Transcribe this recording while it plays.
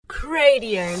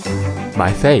Radio.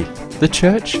 My Faith, the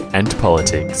Church and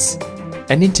Politics.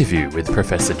 An interview with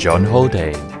Professor John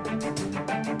Haldane.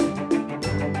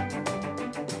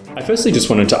 I firstly just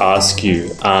wanted to ask you,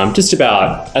 just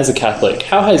about, as a Catholic,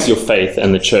 how has your faith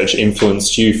and the Church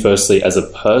influenced you, firstly as a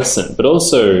person, but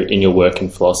also in your work in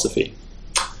philosophy?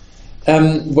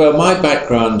 Well, my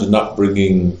background and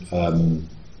upbringing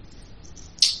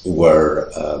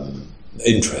were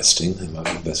interesting, that might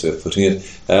be the best way of putting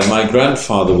it. My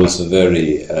grandfather was a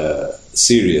very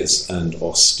serious and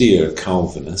austere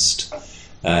Calvinist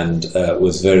and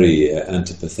was very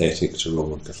antipathetic to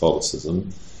Roman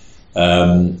Catholicism.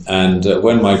 And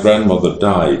when my grandmother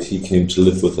died, he came to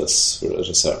live with us at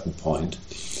a certain point.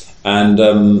 And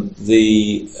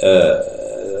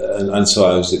and so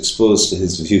I was exposed to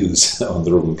his views on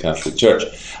the Roman Catholic Church.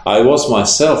 I was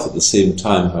myself at the same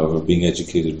time, however, being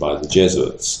educated by the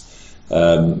Jesuits.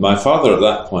 My father at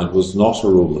that point was not a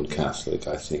Roman Catholic,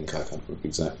 I think, I can't remember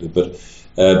exactly, but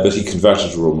he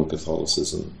converted to Roman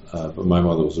Catholicism. But my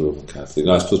mother was a Roman Catholic.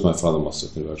 And I suppose my father must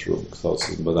have converted to Roman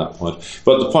Catholicism by that point.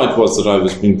 But the point was that I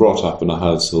was being brought up in a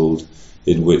household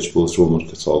in which both Roman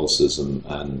Catholicism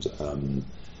and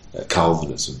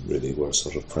Calvinism really were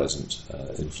sort of present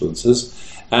influences.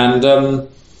 And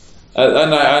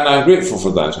I'm grateful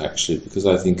for that, actually, because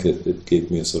I think it gave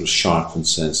me a sort of sharpened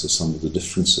sense of some of the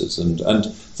differences. And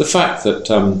the fact that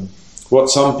what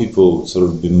some people sort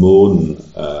of bemoan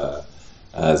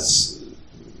as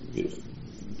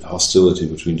hostility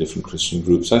between different Christian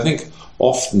groups, I think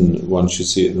often one should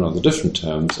see it in rather different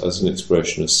terms as an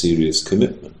expression of serious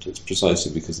commitment. It's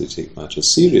precisely because they take matters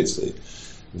seriously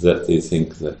that they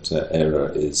think that error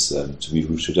is to be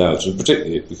rooted out, and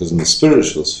particularly because in the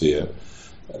spiritual sphere,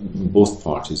 both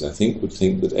parties, I think, would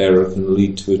think that error can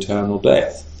lead to eternal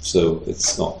death. So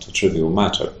it's not a trivial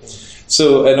matter.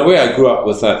 So in a way, I grew up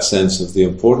with that sense of the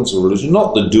importance of religion,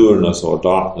 not the dourness or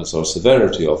darkness or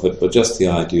severity of it, but just the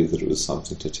idea that it was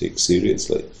something to take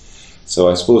seriously. So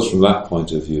I suppose from that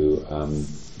point of view,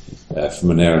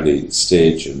 from an early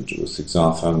stage and with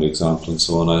family example and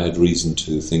so on, I had reason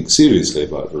to think seriously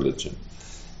about religion.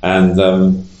 And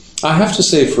I have to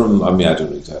say I don't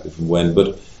know exactly from when,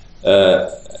 but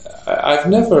I've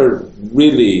never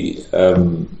really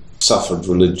suffered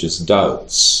religious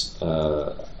doubts.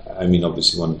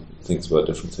 Obviously one thinks about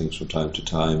different things from time to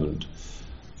time, and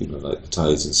like the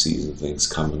tides and seas and things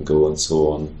come and go and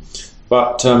so on.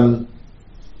 But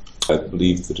I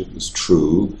believed that it was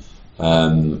true,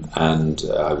 and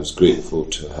I was grateful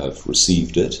to have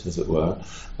received it, as it were.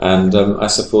 And I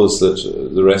suppose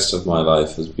that the rest of my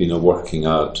life has been a working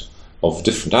out of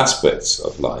different aspects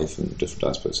of life and different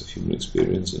aspects of human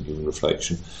experience and human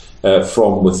reflection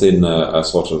from within a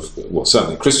sort of,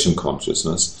 certainly Christian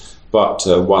consciousness, but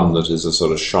one that is a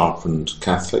sort of sharpened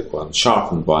Catholic one,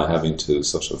 sharpened by having to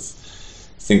sort of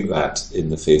think that in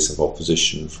the face of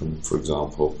opposition from, for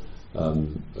example,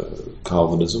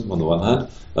 Calvinism on the one hand,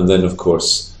 and then, of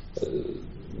course,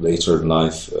 later in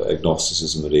life,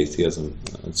 agnosticism and atheism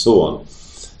and so on.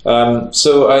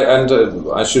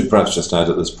 I should perhaps just add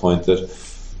at this point that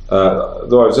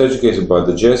though I was educated by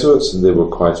the Jesuits, and they were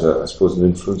quite, an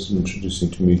influence in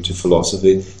introducing me to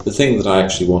philosophy, the thing that I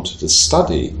actually wanted to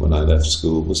study when I left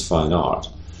school was fine art.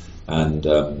 And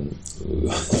there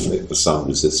was some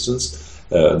resistance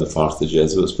on the part of the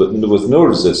Jesuits, but with no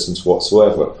resistance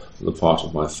whatsoever on the part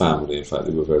of my family. In fact,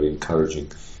 they were very encouraging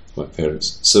to my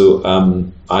parents. So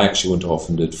I actually went off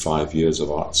and did 5 years of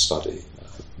art study,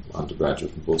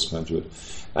 undergraduate and postgraduate,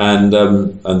 and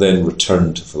then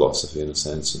returned to philosophy in a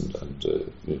sense, and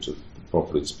to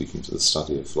properly speaking to the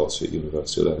study of philosophy at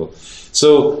university level.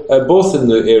 So both in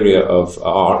the area of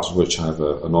art, which I have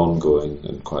an ongoing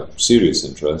and quite serious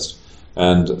interest,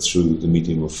 and through the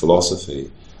medium of philosophy,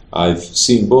 I've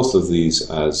seen both of these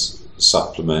as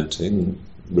supplementing,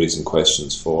 raising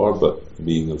questions for, but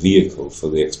being a vehicle for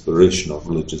the exploration of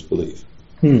religious belief.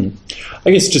 I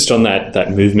guess just on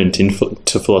that movement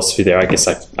into philosophy there, I guess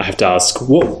I have to ask,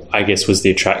 what I guess was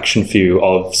the attraction for you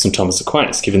of St. Thomas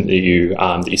Aquinas, given that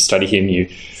you study him, you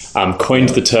coined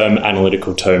the term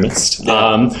analytical Thomist.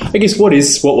 I guess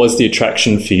what was the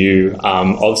attraction for you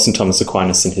of St. Thomas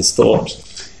Aquinas and his thought?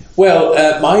 Well,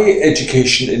 my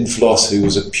education in philosophy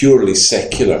was a purely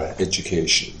secular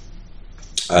education.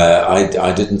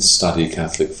 I didn't study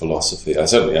Catholic philosophy. I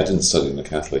didn't study in a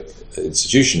Catholic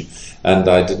institution, and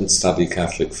I didn't study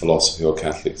Catholic philosophy or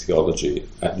Catholic theology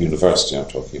at university, I'm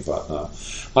talking about now.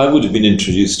 I would have been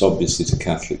introduced, obviously, to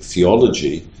Catholic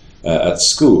theology at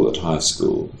school, at high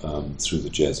school, through the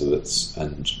Jesuits,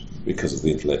 and because of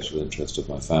the intellectual interest of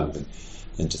my family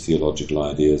into theological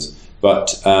ideas.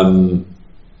 But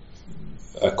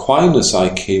Aquinas I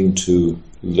came to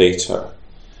later,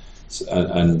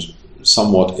 and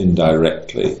somewhat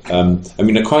indirectly.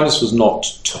 Aquinas was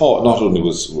not taught. Not only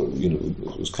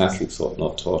was Catholic thought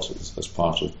not taught as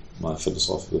part of my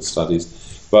philosophical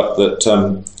studies, but that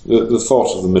the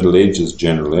thought of the Middle Ages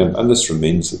generally, and this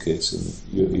remains the case in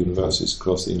universities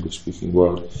across the English-speaking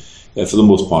world, for the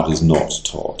most part is not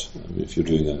taught. If you're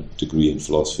doing a degree in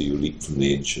philosophy, you leap from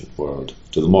the ancient world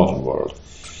to the modern world.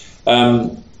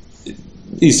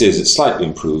 These days it's slightly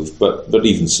improved, but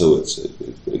even so it's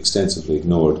extensively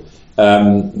ignored.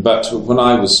 But when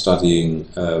I was studying,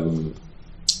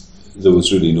 there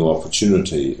was really no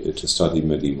opportunity to study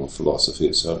medieval philosophy.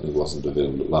 It certainly wasn't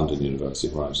available at London University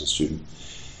where I was a student,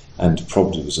 and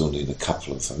probably was only in a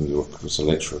couple of them. There was a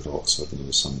lecturer at Oxford and there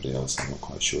was somebody else, I'm not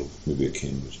quite sure, maybe at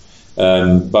Cambridge.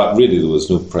 But really there was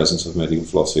no presence of medieval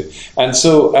philosophy. And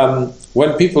so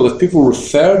if people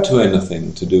referred to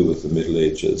anything to do with the Middle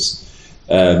Ages,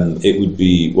 it would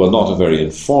be, well, not a very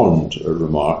informed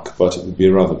remark, but it would be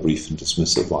a rather brief and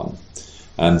dismissive one.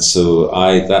 And so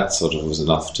that sort of was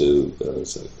enough to,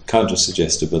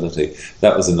 counter-suggestibility,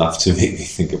 that was enough to make me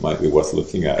think it might be worth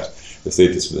looking at. If they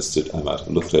dismissed it, I might have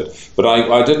looked at it. But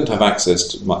I didn't have access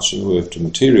to much in the way of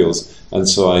materials, and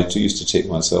so I used to take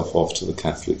myself off to the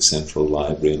Catholic Central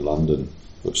Library in London,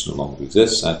 which no longer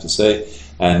exists, sad to say,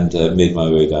 and made my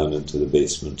way down into the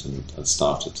basement and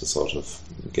started to sort of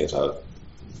get out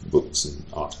books and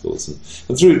articles.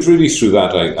 And through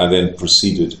that, I then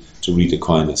proceeded to read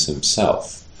Aquinas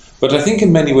himself. But I think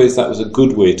in many ways that was a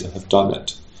good way to have done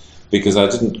it, because I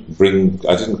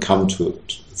didn't come to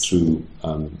it through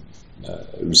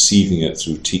receiving it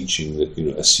through teaching that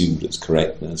assumed its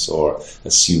correctness or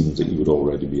assumed that you would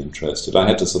already be interested. I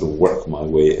had to sort of work my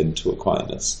way into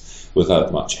Aquinas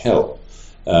without much help.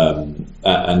 I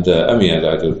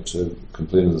don't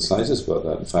complain in the slightest about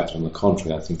that. In fact, on the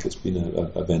contrary, I think it's been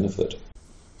a benefit.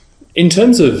 In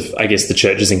terms of, I guess, the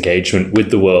Church's engagement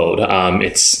with the world,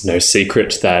 it's no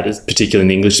secret that, particularly in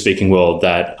the English-speaking world,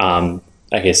 that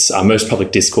most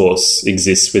public discourse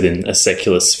exists within a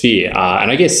secular sphere.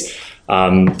 And I guess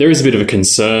there is a bit of a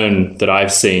concern that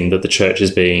I've seen that the Church is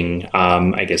being,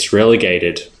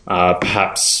 relegated,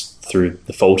 perhaps through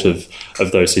the fault of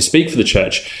those who speak for the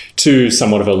Church, to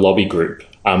somewhat of a lobby group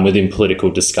within political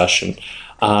discussion.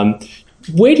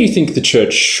 Where do you think the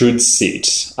Church should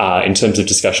sit in terms of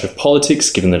discussion of politics,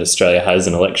 given that Australia has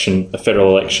a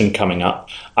federal election coming up,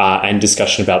 and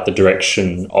discussion about the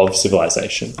direction of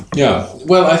civilization? Yeah,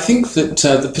 well, I think that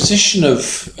the position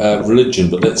of religion,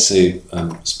 but let's say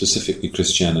specifically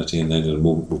Christianity, and then in a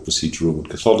moment we'll proceed to Roman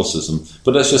Catholicism,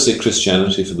 but let's just say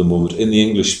Christianity for the moment, in the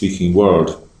English-speaking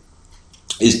world,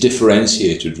 is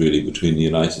differentiated really between the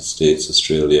United States,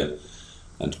 Australia,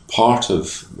 and part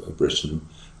of Britain,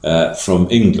 from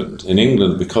England. In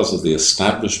England, because of the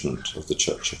establishment of the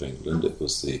Church of England, it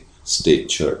was the state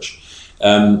church,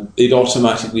 it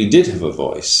automatically did have a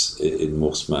voice in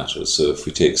most matters. So if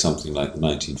we take something like the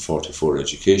 1944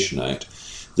 Education Act,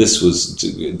 this was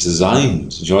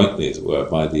designed jointly, as it were,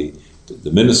 by the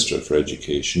Minister for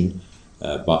Education,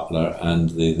 Butler, and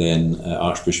the then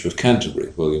Archbishop of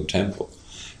Canterbury, William Temple.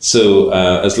 So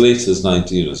as late as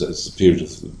the period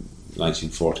of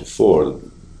 1944,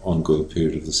 the ongoing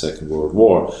period of the Second World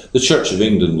War, the Church of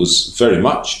England was very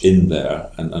much in there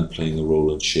and playing a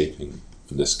role in shaping,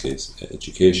 in this case,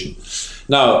 education.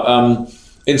 Now,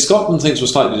 in Scotland, things were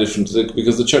slightly different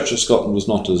because the Church of Scotland was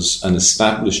not as an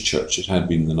established church. It had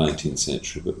been in the 19th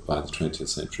century, but by the 20th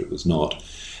century it was not.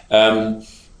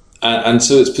 And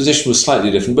so its position was slightly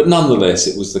different, but nonetheless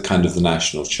it was the kind of the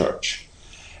national church.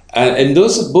 And in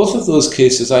both of those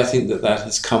cases, I think that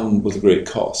has come with a great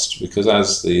cost, because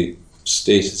as the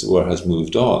state, as it were, has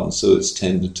moved on, so its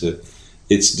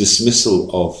dismissal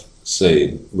of,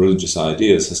 say, religious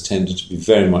ideas has tended to be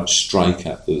very much strike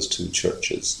at those two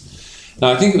churches.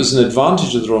 Now, I think it was an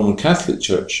advantage of the Roman Catholic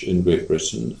Church in Great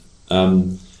Britain,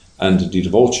 and indeed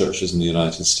of all churches in the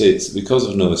United States, that because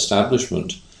of no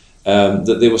establishment,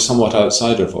 that they were somewhat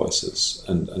outsider voices,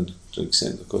 and to an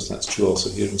extent, of course, that's true also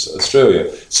here in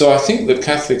Australia. So I think that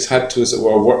Catholics had to, as it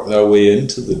were, work their way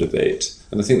into the debate,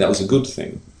 and I think that was a good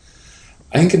thing.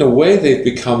 I think in a way they've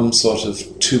become sort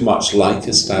of too much like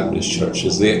established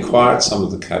churches. They acquired some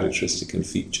of the characteristic and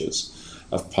features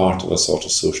of part of a sort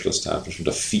of social establishment,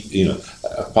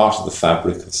 a part of the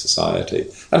fabric of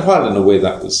society. And while in a way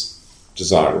that was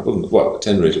desirable, well, at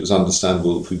any rate it was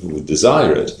understandable that people would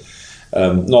desire it,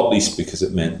 not least because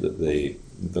it meant that the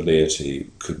laity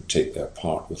could take their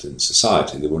part within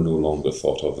society. They were no longer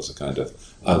thought of as a kind of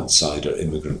outsider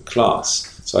immigrant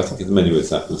class. So I think in many ways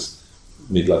that was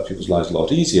made people's lives a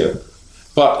lot easier.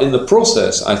 But in the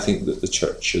process, I think that the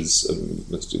Church has,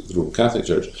 let's do the Roman Catholic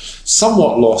Church,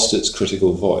 somewhat lost its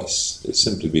critical voice. It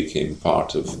simply became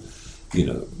part of,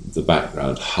 the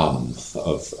background hum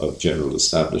of general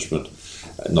establishment,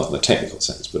 not in a technical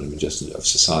sense, but just of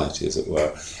society, as it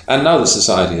were. And now the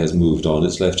society has moved on,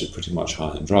 it's left it pretty much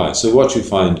high and dry. So what you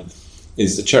find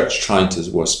is the Church trying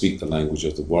to speak the language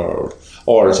of the world,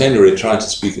 or at any rate trying to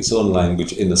speak its own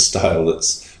language in a style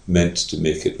that's meant to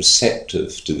make it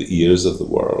receptive to the ears of the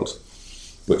world,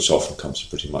 which often comes to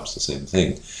pretty much the same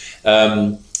thing.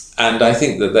 And I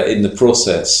think that in the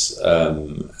process,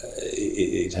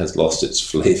 it has lost its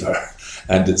flavour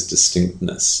and its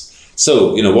distinctness.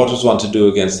 So, what is one to do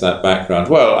against that background?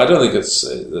 Well, I don't think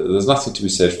there's nothing to be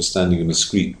said for standing in a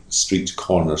street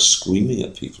corner screaming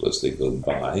at people as they go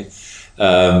by.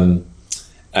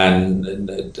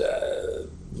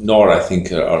 Nor I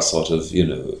think are sort of,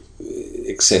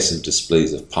 excessive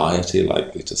displays of piety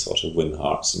likely to sort of win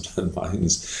hearts and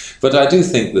minds. But I do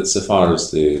think that so far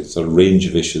as the sort of range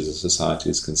of issues a society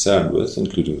is concerned with,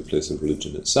 including the place of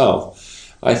religion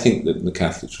itself, I think that in the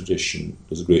Catholic tradition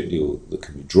there's a great deal that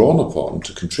can be drawn upon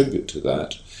to contribute to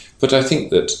that. But I think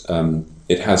that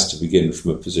it has to begin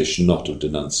from a position not of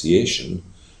denunciation,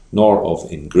 nor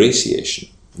of ingratiation.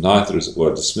 Neither, as it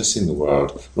were, dismissing the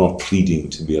world, nor pleading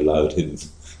to be allowed in,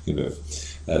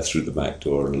 through the back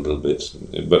door a little bit,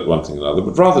 but one thing or another,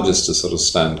 but rather just to sort of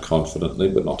stand confidently,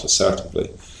 but not assertively,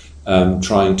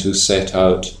 trying to set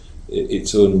out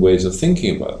its own ways of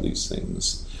thinking about these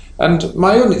things. And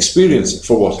my own experience,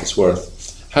 for what it's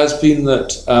worth, has been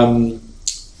that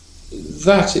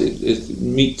it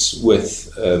meets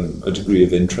with a degree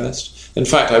of interest. In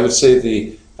fact, I would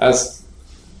say as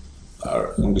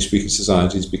our English-speaking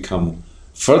societies become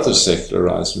further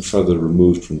secularized and further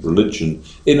removed from religion,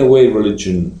 in a way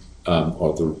religion,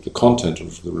 or the content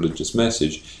of the religious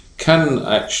message, can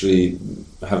actually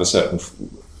have a certain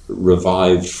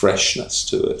revived freshness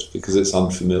to it, because it's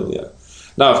unfamiliar.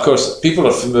 Now, of course, people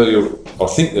are familiar, or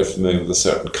think they're familiar with a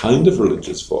certain kind of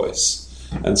religious voice,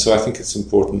 and so I think it's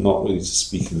important not really to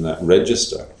speak in that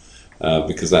register,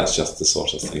 because that's just the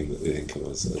sort of thing that they think of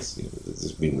as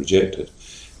has been rejected.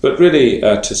 But really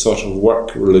to sort of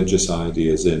work religious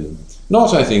ideas in,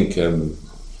 not, I think,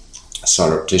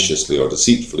 surreptitiously or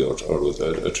deceitfully or with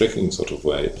a tricking sort of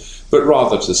way, but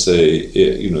rather to say,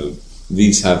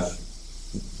 these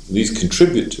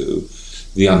contribute to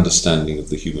the understanding of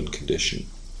the human condition.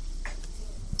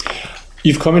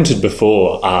 You've commented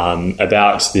before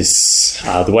about this,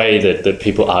 the way that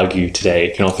people argue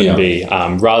today can often be,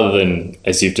 rather than,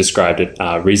 as you've described it,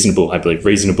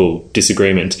 reasonable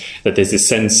disagreement, that there's this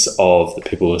sense of that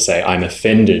people will say, I'm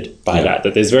offended by that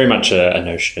there's very much a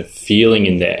notion of feeling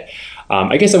in there.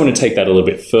 I guess I want to take that a little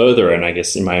bit further, and I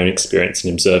guess in my own experience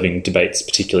in observing debates,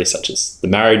 particularly such as the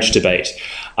marriage debate,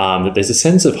 that there's a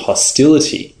sense of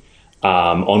hostility.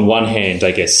 On one hand,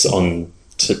 I guess,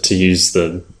 to use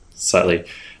the slightly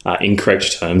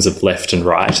incorrect terms of left and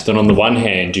right, then on the one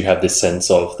hand you have this sense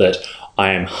of that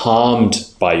I am harmed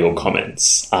by your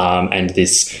comments, and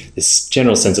this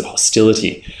general sense of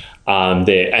hostility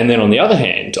there. And then on the other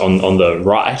hand, on the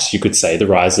right, you could say the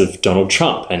rise of Donald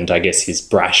Trump and I guess his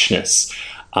brashness.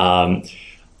 I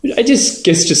just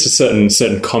guess just a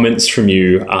certain comments from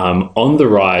you on the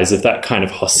rise of that kind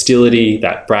of hostility,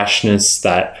 that brashness,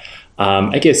 that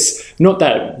I guess not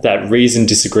that reasoned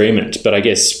disagreement, but I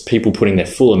guess people putting their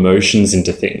full emotions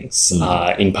into things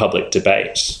in public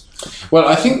debate. Well,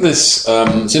 I think this,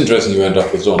 it's interesting you end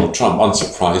up with Donald Trump,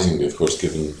 unsurprisingly, of course,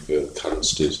 given the current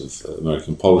state of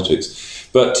American politics.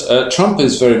 But Trump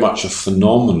is very much a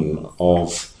phenomenon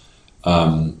of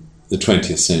the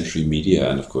 20th century media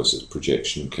and, of course, its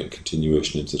projection and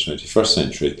continuation into the 21st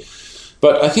century.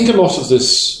 But I think a lot of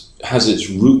this has its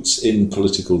roots in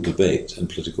political debate and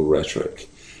political rhetoric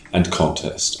and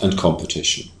contest and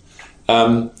competition.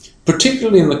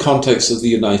 Particularly in the context of the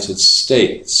United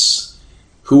States,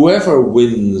 whoever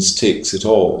wins takes it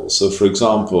all. So, for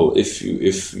example, if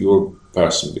your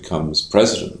person becomes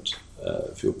president,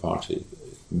 if your party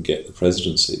can get the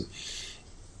presidency,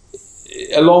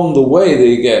 along the way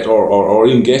they get, or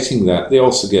in getting that, they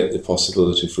also get the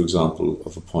possibility, for example,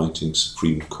 of appointing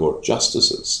Supreme Court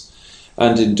justices.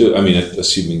 And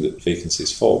assuming that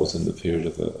vacancies fall within the period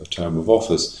of a term of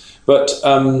office. But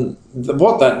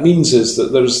what that means is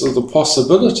that there's the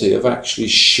possibility of actually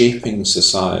shaping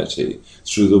society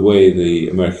through the way the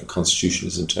American Constitution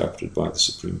is interpreted by the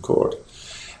Supreme Court.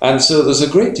 And so there's a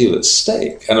great deal at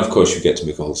stake. And of course you get to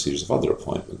make a whole series of other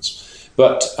appointments.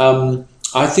 But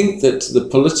I think that the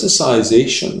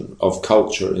politicization of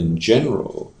culture in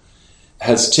general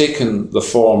has taken the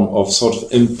form of sort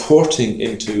of importing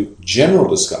into general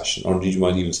discussion, or indeed you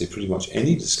might even say pretty much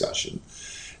any discussion,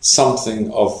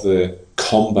 something of the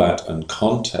combat and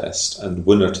contest and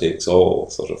winner takes all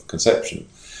sort of conception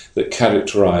that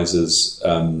characterizes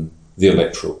the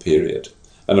electoral period.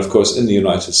 And of course, in the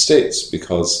United States,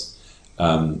 because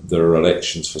there are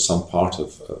elections for some part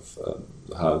of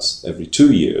the House every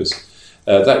 2 years,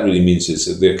 that really means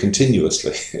that they're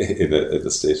continuously in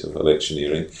a state of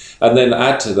electioneering. And then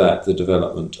add to that the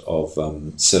development of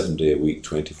 7-day-a-week,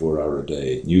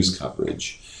 24-hour-a-day news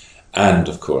coverage, and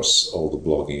of course all the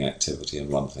blogging activity and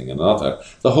one thing and another.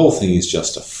 The whole thing is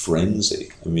just a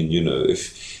frenzy. I mean,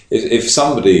 if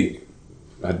somebody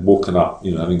had woken up,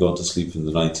 having gone to sleep in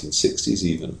the 1960s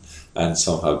even, and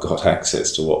somehow got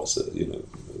access to what's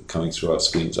coming through our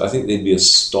screens, I think they'd be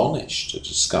astonished to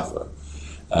discover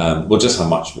just how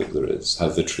much of it there is, how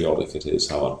vitriolic it is,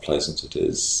 how unpleasant it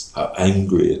is, how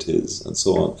angry it is, and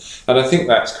so on. And I think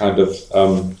that's kind of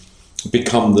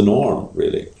become the norm,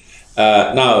 really.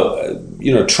 Now,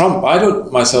 Trump, I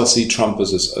don't myself see Trump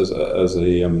as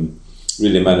a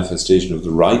really a manifestation of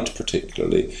the right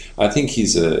particularly. I think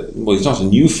he's not a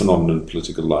new phenomenon in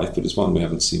political life, but it's one we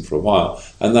haven't seen for a while,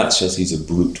 and that's just he's a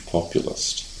brute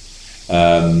populist.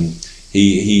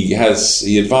 He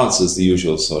advances the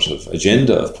usual sort of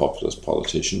agenda of populist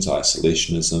politicians,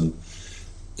 isolationism,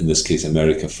 in this case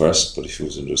America first, but if he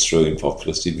was an Australian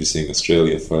populist, he'd be saying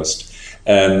Australia first.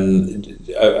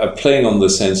 Playing on the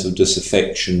sense of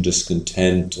disaffection,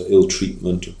 discontent, ill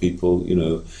treatment of people,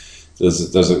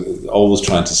 there's always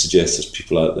trying to suggest there's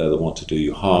people out there that want to do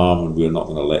you harm, and we're not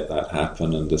going to let that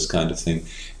happen, and this kind of thing.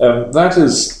 That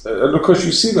is, and of course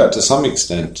you see that to some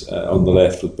extent on the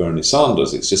left with Bernie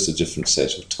Sanders. It's just a different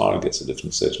set of targets, a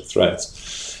different set of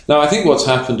threats. Now I think what's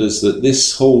happened is that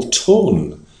this whole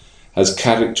tone has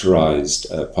characterized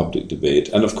public debate,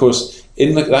 and of course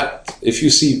if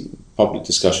you see public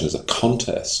discussion as a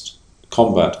contest,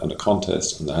 combat and a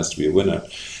contest, and there has to be a winner,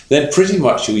 then pretty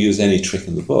much you'll use any trick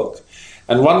in the book.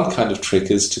 And one kind of trick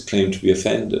is to claim to be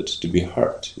offended, to be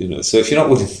hurt. So if you're not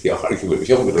winning the argument,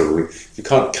 if you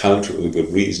can't counter it with a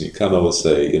good reason, you can't always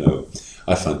say,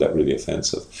 I find that really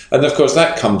offensive. And of course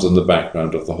that comes on the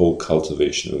background of the whole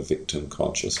cultivation of a victim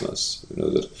consciousness,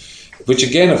 which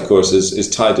again, of course, is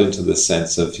tied into this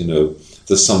sense of,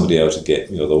 there's somebody out to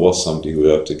get me, or there was somebody who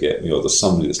was out to get me, or there's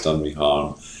somebody that's done me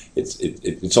harm.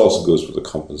 It also goes with the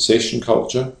compensation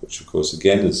culture, which of course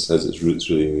again has its roots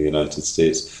really in the United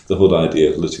States. The whole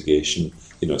idea of litigation,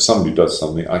 somebody does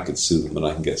something, I could sue them and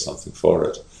I can get something for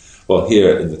it. Well,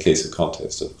 here in the case of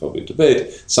context of public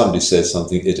debate, somebody says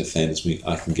something, it offends me,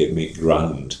 I can get me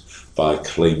ground by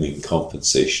claiming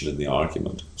compensation in the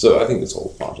argument. So I think it's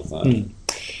all part of that. Mm.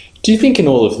 Do you think in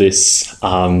all of this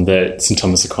that St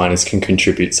Thomas Aquinas can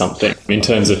contribute something in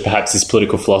terms of perhaps his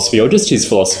political philosophy or just his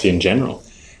philosophy in general?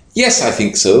 Yes, I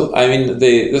think so. I mean,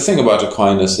 the thing about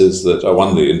Aquinas is that, one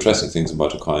of the interesting things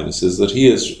about Aquinas is that he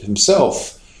is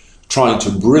himself trying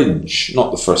to bridge,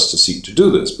 not the first to seek to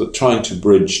do this, but trying to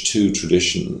bridge two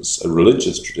traditions, a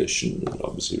religious tradition, that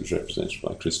obviously was represented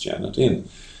by Christianity, in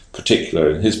particular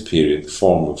in his period, the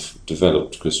form of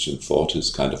developed Christian thought is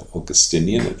kind of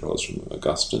Augustinian, it draws from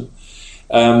Augustine,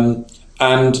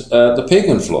 and the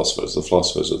pagan philosophers, the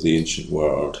philosophers of the ancient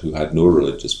world who had no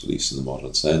religious beliefs in the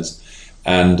modern sense.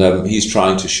 And he's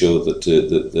trying to show that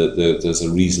there's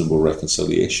a reasonable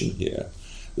reconciliation here.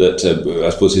 That I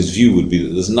suppose his view would be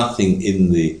that there's nothing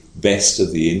in the best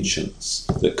of the ancients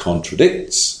that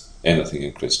contradicts anything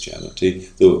in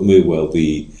Christianity, though it may well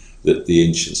be that the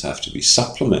ancients have to be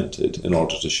supplemented in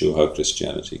order to show how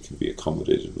Christianity can be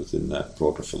accommodated within that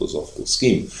broader philosophical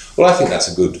scheme. Well, I think that's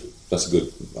a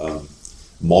good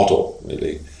model,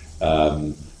 really.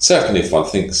 Certainly, if one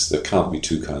thinks there can't be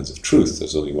two kinds of truth,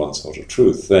 there's only one sort of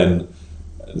truth, then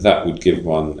that would give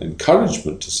one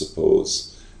encouragement to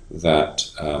suppose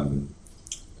that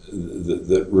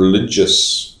that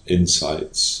religious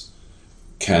insights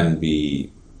can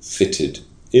be fitted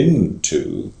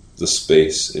into the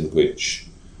space in which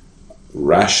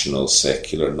rational,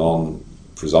 secular,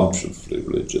 non-presumptively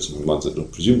religious, and ones that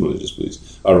don't presume religious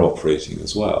beliefs, are operating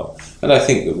as well. And I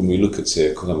think that when we look at, say,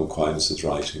 Aquinas'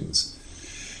 writings,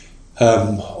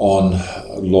 on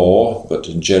law, but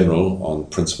in general on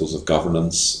principles of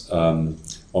governance, on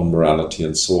morality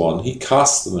and so on, he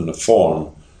casts them in a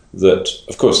form that,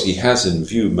 of course, he has in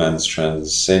view man's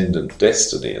transcendent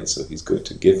destiny, and so he's going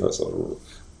to give us, or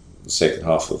the second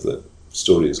half of the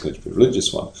story is going to be a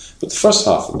religious one, but the first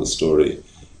half of the story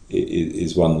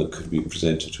is one that could be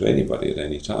presented to anybody at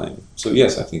any time. So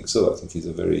yes, I think so. I think he's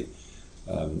a very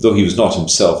though he was not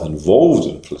himself involved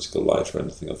in political life or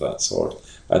anything of that sort,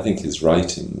 I think his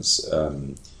writings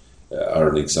are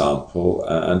an example,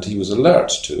 and he was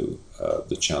alert to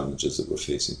the challenges that were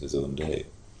facing his own day.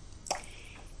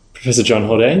 Professor John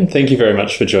Haldane, thank you very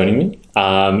much for joining me.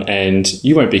 And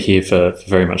you won't be here for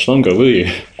very much longer, will you?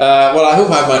 Well, I hope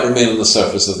I might remain on the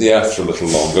surface of the earth for a little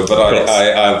longer,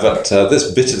 but this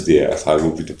bit of the earth I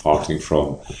will be departing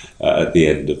from at the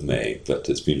end of May. But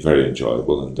it's been very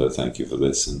enjoyable, and thank you for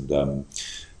this, and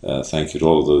thank you to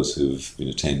all of those who've been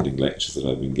attending lectures that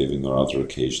I've been giving or other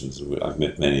occasions. I've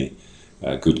met many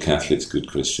good Catholics, good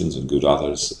Christians, and good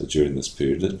others during this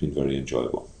period. It's been very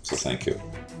enjoyable, so thank you.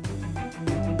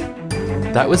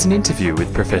 That was an interview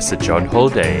with Professor John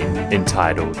Haldane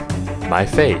entitled My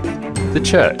Faith, the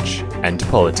Church and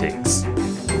Politics.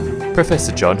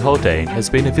 Professor John Haldane has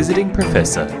been a visiting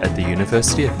professor at the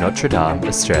University of Notre Dame,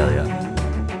 Australia.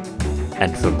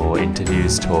 And for more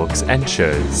interviews, talks and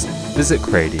shows, visit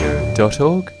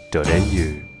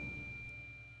cradio.org.au.